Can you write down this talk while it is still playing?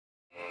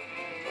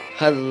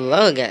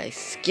Hello guys,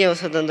 কি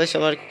অবস্থা তোমাদের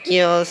সবার? কি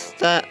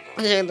অবস্থা?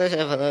 আশা করি তোমরা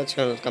সবাই ভালো আছো।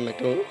 Welcome back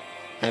to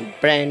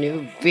brand new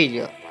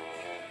video.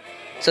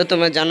 So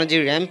তোমরা জানো যে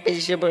র্যাম্পেজ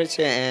এসে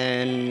পড়েছে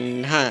অ্যান্ড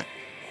হ্যাঁ,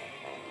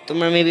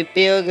 তোমরা মেবি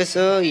পেয়েও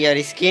গেছো ইয়ার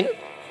স্কিন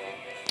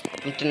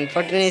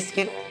 14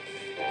 স্কিন।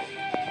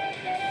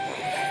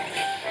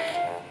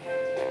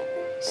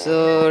 সো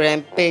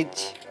র্যাম্পেজ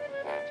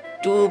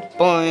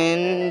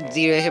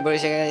 2.0 এসে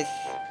পড়েছে গাইস।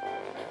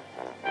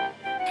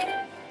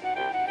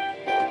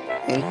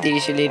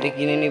 30 এটা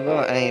কিনে নিব।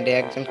 এটা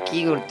একজন কি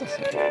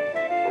করতেছে,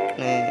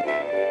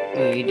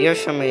 ভিডিওর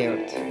সময়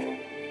করছে।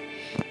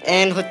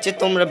 এন্ড হচ্ছে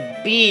তোমরা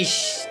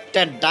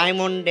 20টা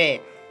ডায়মন্ডে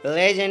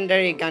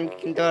লেজেন্ডারি গান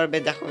কিনতে পারবে।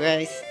 দেখো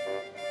গাইস,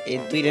 এই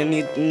দুইটা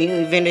নিউ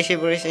ইভেন্ট এসে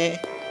পড়েছে।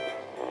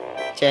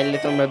 চাইলে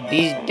তোমরা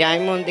 20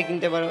 ডায়মন্ডে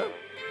কিনতে পারো।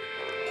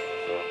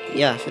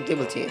 সত্যি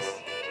বলছি,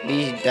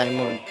 20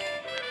 ডায়মন্ড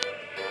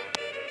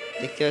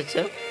দেখতে পাচ্ছ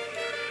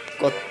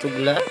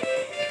কতগুলা,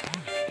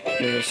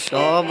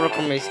 সব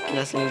রকমের স্কিন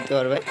আছে, নিতে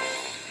পারবে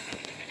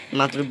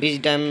মাত্র 20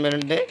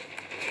 ডায়মন্ডে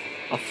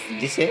অফ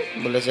দিছে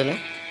বলে চলে।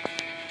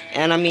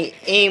 এন্ড আমি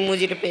এই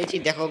ইমোজিটা পেয়েছি,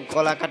 দেখো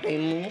গলা কাটা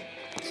ইমো।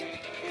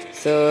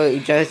 সো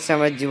এটা হচ্ছে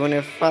আমার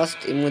জীবনের ফার্স্ট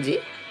ইমোজি।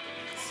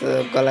 সো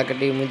গলা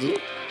কাটা ইমোজি।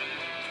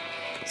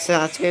 সো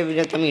আজকের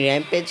ভিডিওতে আমি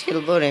র্যাম্পেজ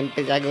খেলবো।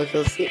 র্যাম্পেজ আগেও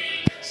খেলছি,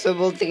 সো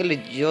বলতে গেলে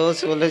জোস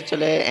বলে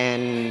চলে।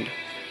 অ্যান্ড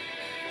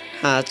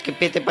হ্যাঁ, আজকে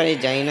পেতে পারি,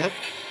 যাই না।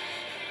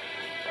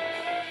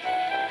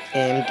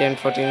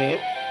 M1014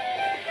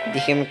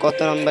 দেখি আমি কত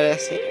নম্বরে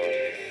আছি।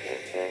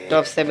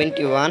 টপ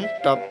 71,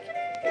 টপ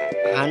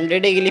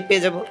 100-এ গেলে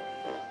পেয়ে যাবো।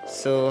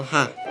 সো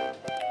হ্যাঁ,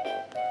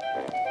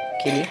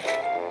 খেলি।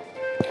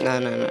 না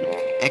না না,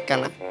 একা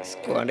না,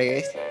 স্কোয়াডে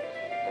গাইস।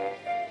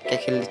 একা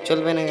খেললে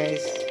চলবে না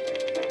গাইস,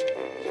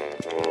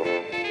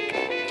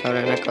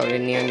 কারণ না কাউরে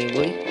নিয়ে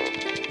নিবই।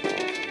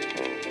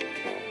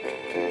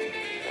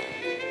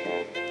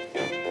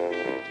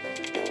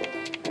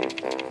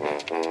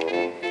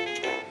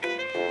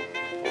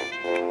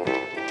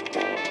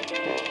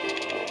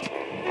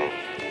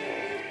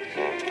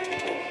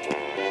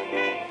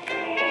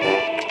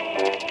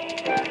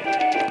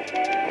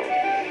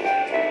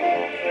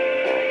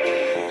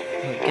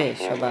 ওকে,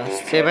 সব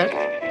আসছে এবার।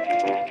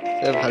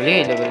 তো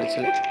ভালোই লেভেল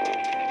ছিল।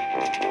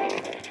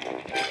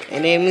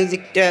 এই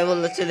মিউজিকটা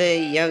বলতে চলে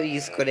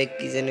ইউজ করে,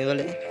 কি জানি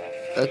বলে।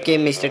 ওকে,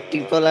 মিস্টার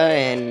টিপলার।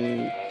 অ্যান্ড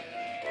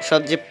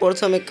সবচেয়ে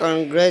প্রথমে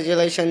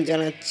কংগ্রাচুলেশন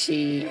জানাচ্ছি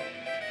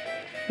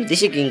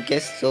দেশি কিংকে।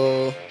 সো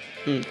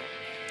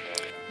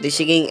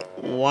দেশি কিং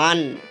 100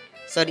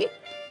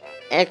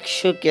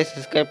 কে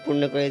সাবস্ক্রাইব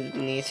পূর্ণ করে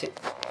নিয়েছে।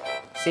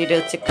 সেটা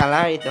হচ্ছে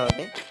কালার দিতে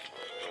হবে,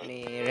 মানে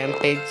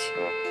র্যাম্পেজ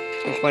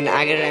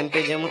আগের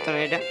র্যাম্পেজের মতন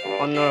এটা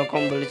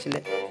অন্যরকম বলেছিল।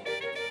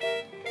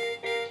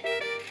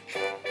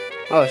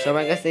 ও,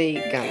 সবার কাছে এই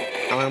গান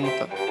আমার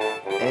মতো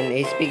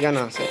এইচপি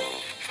গানও আছে।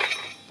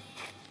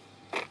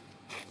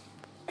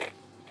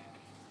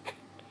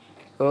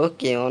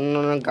 ওকে, অন্য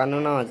অন্য গানও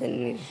নেওয়া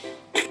যায়নি।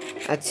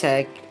 আচ্ছা,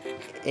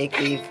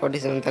 একই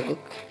 47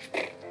 থাকুক।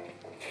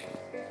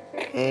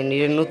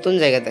 নিজের নতুন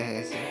জায়গা দেখা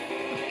গেছে।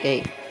 ওকে,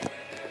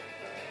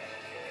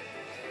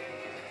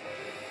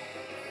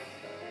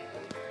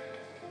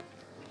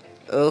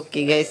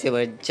 ওকে গাইস,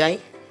 এবার যাই।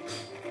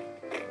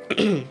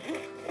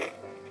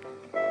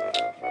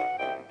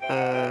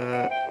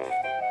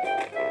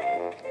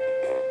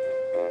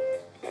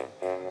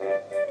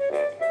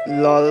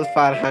 লল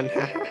ফারহান,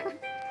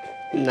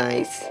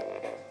 নাইস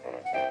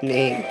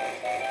নেম।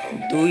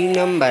 2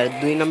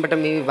 নাম্বারটা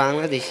মেবি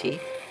বাংলাদেশি।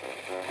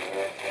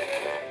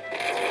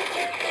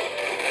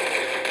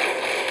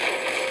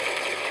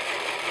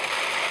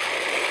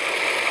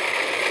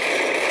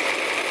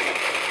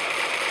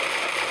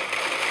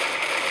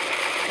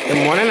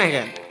 মনে না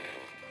কেন?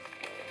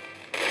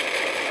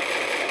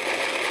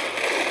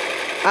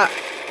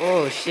 ও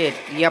শিট,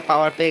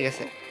 পাওয়ার পেয়ে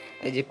গেছে।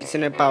 এই যে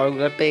পিছনের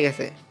পাওয়ারগুলো পেয়ে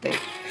গেছে, তাই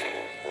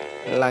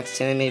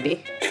লাগছে না মেবি।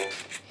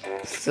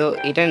 সো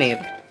এটা নেব,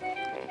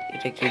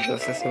 এটা কি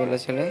জোস আছে বলে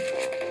চলে।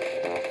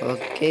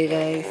 ওকে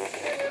গাইস,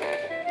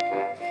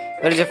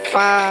 এর যে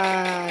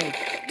ফাইট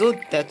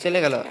দুধটা চলে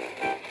গেল।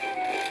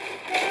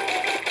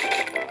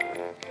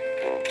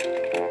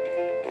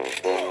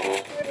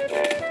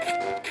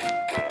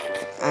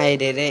 আই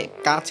রে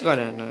কাজ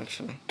করে না অনেক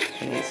সময়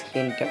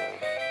স্ক্রিনটা।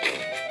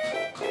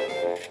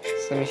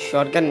 আমি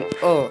শর্টগান,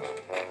 ও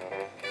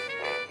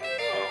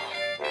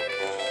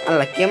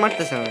আল্লাহ, কে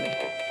মারতেছে আমাকে?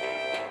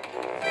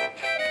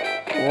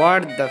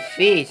 What the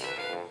fish,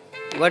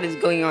 what is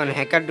going on?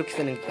 Hacker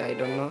ঢুকছে নাকি? I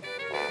don't know.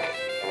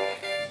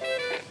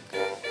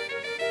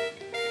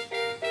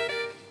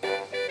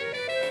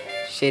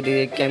 সেটা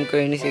ক্যাম্প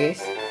করে নিছে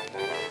গাইস।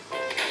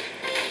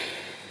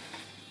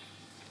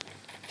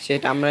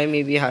 সেটা আমরাই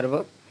মেবি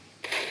হারবো।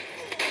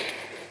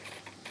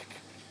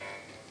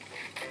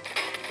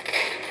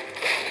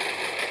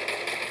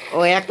 ও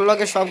এক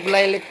লগে সবগুলা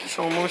এলে কি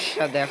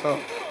সমস্যা? দেখো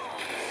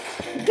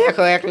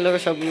দেখো, এক লগে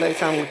সবগুলা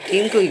এসে আমার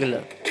টিম কই গেল?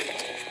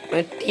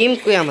 মানে টিম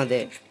কই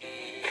আমাদের?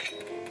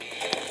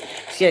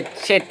 শেট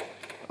শেট,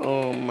 ও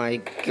মাই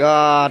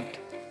গড।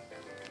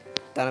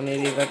 তারা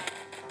মেবি এবার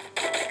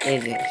এই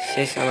যে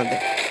শেষ আমাদের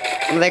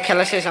আমাদের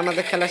খেলা শেষ,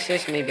 আমাদের খেলা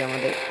শেষ মেবি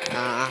আমাদের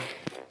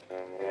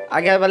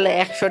আগে বললে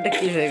 100টা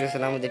কিল হয়ে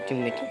গেছিল আমাদের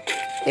টিমমেটে,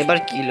 এবার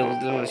কি হলো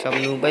বুঝলাম না, সব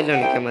মোবাইল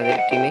নাকি আমাদের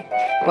টিমে।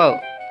 ওয়াও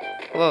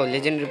ওয়াও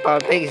লেজেন্ডারি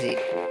পাওয়ার পেয়ে গেছি।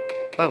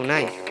 Wow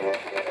nice.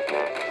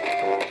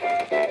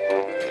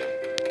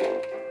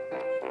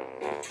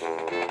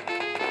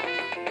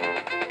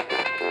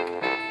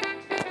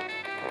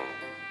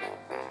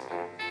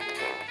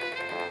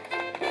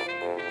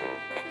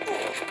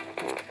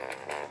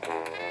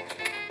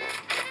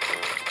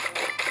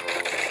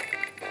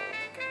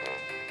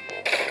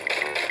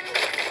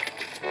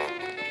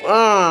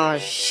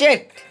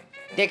 শিট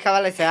দেখা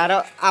ভালোছে, আরো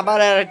আবার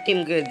আর টিম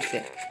করে দিছে,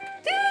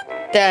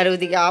 তার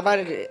ওদিকে আবার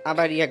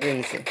আবার ইয়া করে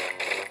নিছে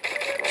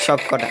সব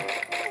কটা।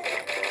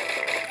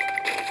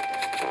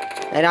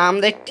 আর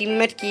আমাদের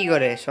টিমমেট কি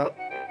করে সব,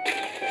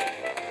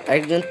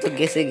 একজন তো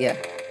গেছে গিয়া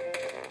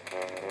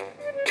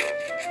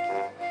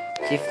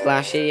সে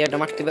ফ্ল্যাশে ইয়াটা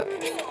মারতে পারে।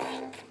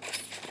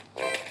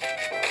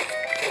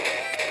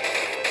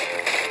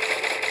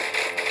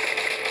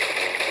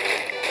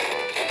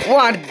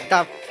 What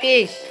the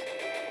fish?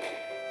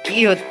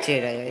 কি হচ্ছে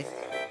এটা গাইস?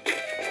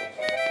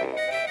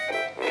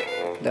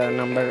 দাঁড়া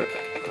নাম্বার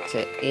হচ্ছে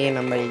এ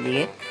নাম্বার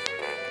দিয়ে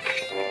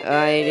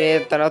আরে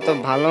তারা তো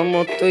ভালো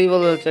মতোই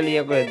বলে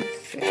চলিয়ে করে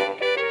দিচ্ছে,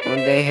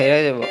 আমাদের হেরে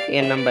যাবো। এ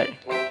নাম্বার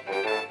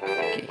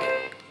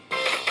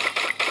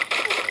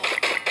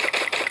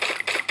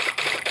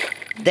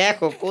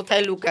দেখো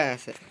কোথায় লুকায়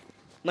আছে,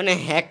 মানে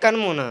হ্যাকার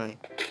মনে হয়,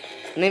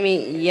 মানে আমি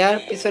ইয়ার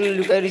পিছনে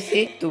লুকায় রয়েছি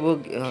তবু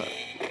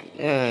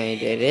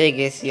রে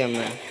গেছি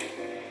আমরা,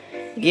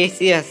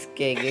 গেছি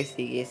আজকে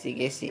গেছি গেছি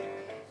গেছি।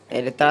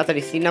 এটা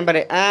তাড়াতাড়ি সি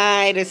নাম্বারে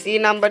রে সি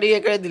নাম্বারে ইয়ে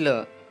করে দিল,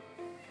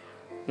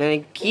 মানে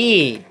কি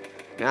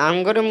আম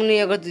করে মনে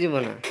ইয়ে করতে দিব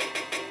না।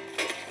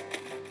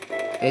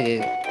 এই যে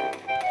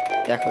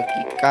দেখো কি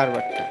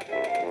কারবারটা,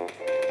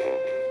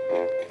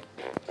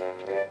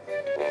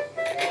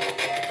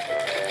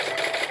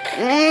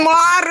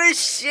 মার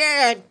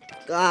শিট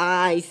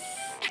গাইস।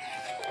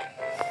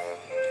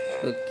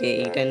 ওকে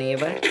এটা নিয়ে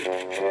এবার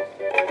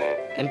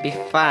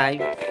MP5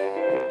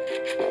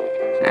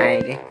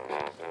 আইরে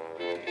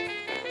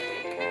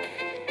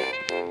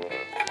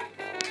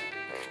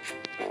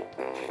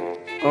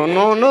ও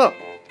নো নো,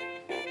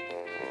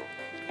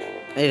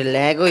 এই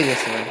ল্যাগ হয়ে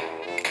গেছে ভাই।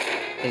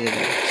 এই যে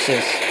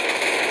শেষ,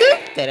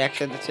 তার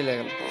একসাথে চলে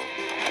গেল।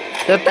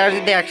 তো তার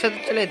যদি একসাথে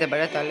চলে যেতে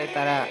পারে তাহলে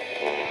তারা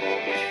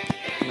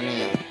মানে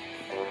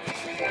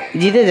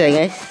জিতে যায়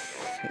গাইস।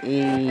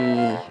 এই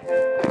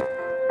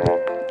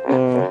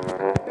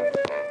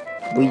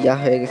বুইয়া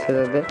হয়ে গেছে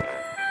তাদের,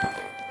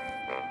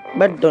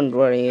 but don't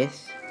worry guys.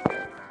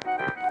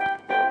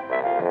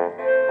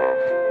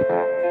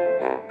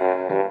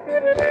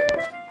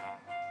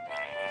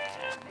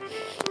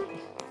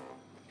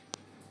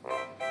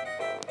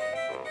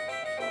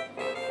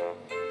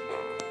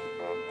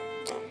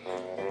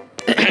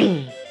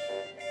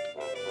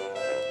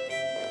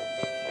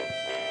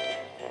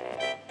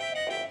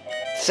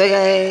 So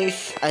guys,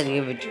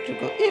 আজকের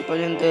ভিডিওটুকু এই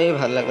পর্যন্তই।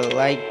 ভালো লাগলে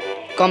লাইক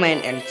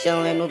কমেন্ট অ্যান্ড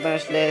চ্যানেলে নতুন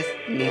আসলে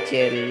নিচে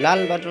লাল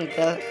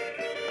বাটনটা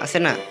আছে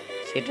না,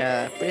 সেটা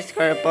প্রেস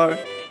করার পর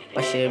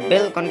পাশের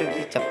বেল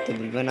কন্টেন্টটি চাপতে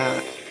ভুলবে না।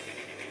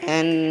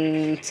 অ্যান্ড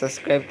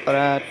সাবস্ক্রাইব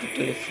করা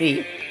টোটালি ফ্রি,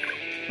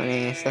 মানে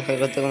সাবস্ক্রাইব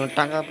করতে কোনো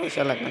টাকা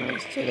পয়সা লাগবে না,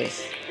 বুঝছো গাইস।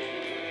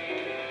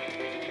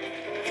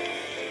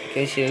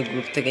 সে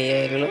গ্রুপ থেকে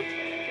এগুলো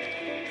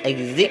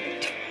এক্সিট।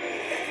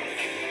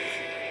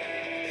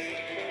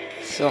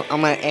 সো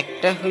আমার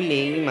একটা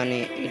হইলেই মানে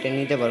এটা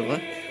নিতে পারবো।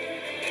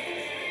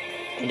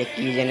 এটা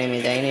কি জানি আমি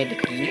জানি না এটা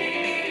কি,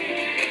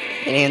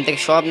 এখান থেকে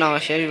সব নাম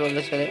আসে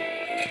বলতে চলে।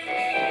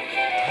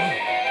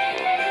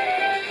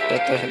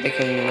 তোর সাথে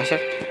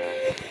আসার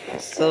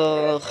সো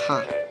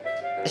হ্যাঁ,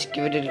 আজকে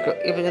ভিডিও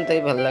এ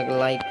পর্যন্তই। ভালো লাগলে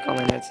লাইক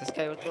কমেন্ট আর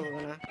সাবস্ক্রাইব করতে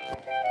হবে না,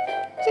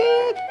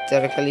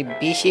 যারা খালি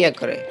বেশি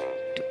করে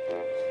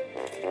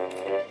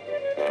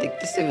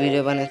দেখতেছে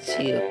ভিডিও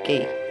বানাচ্ছি। ওকে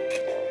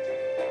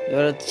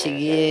এবার হচ্ছে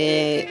গিয়ে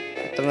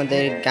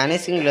তোমাদের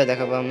গানের সিনগুলো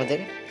দেখাবো আমাদের,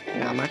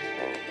 না আমার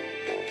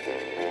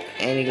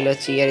এগুলো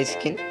হচ্ছে ইয়ার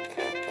স্কিন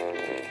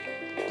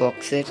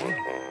বক্সের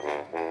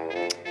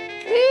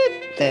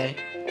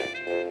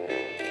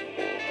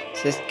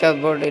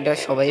বোর্ড, এটা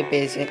সবাই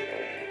পেয়েছে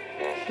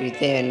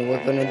ফ্রিতে।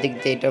 ওয়েপনের দিক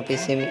দিয়ে এটাও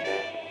পেয়েছি আমি,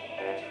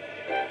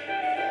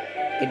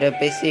 এটা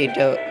পেয়েছি,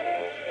 এটা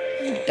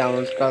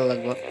ডাউনলোড করা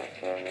লাগবে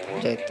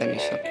জয়তানি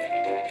সব।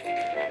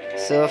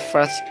 সো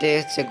ফার্স্টে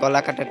হচ্ছে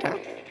গলা কাটাটা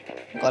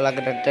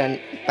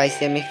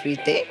পাইছি আমি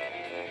ফ্রিতে,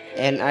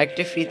 এন্ড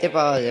আরেকটা ফ্রিতে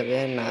পাওয়া যাবে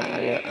না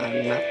আর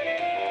না।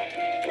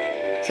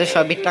 সে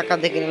সবই টাকা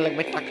দিয়ে কিনে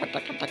লাগবে, টাকা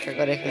টাকা টাকা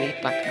করে খালি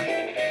টাকা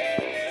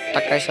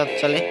টাকায় সব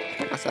চলে,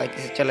 টাকা ছাড়া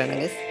কিছু চলে না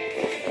গেছে।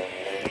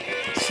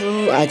 সো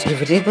আজকের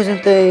ভিডিও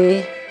পর্যন্ত,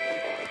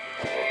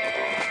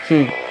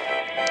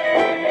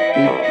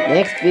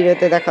 নেক্সট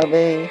ভিডিওতে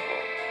দেখাবে।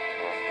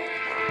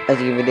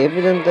 আজকের ভিডিও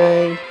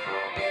পর্যন্তই,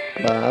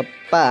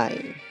 বাই।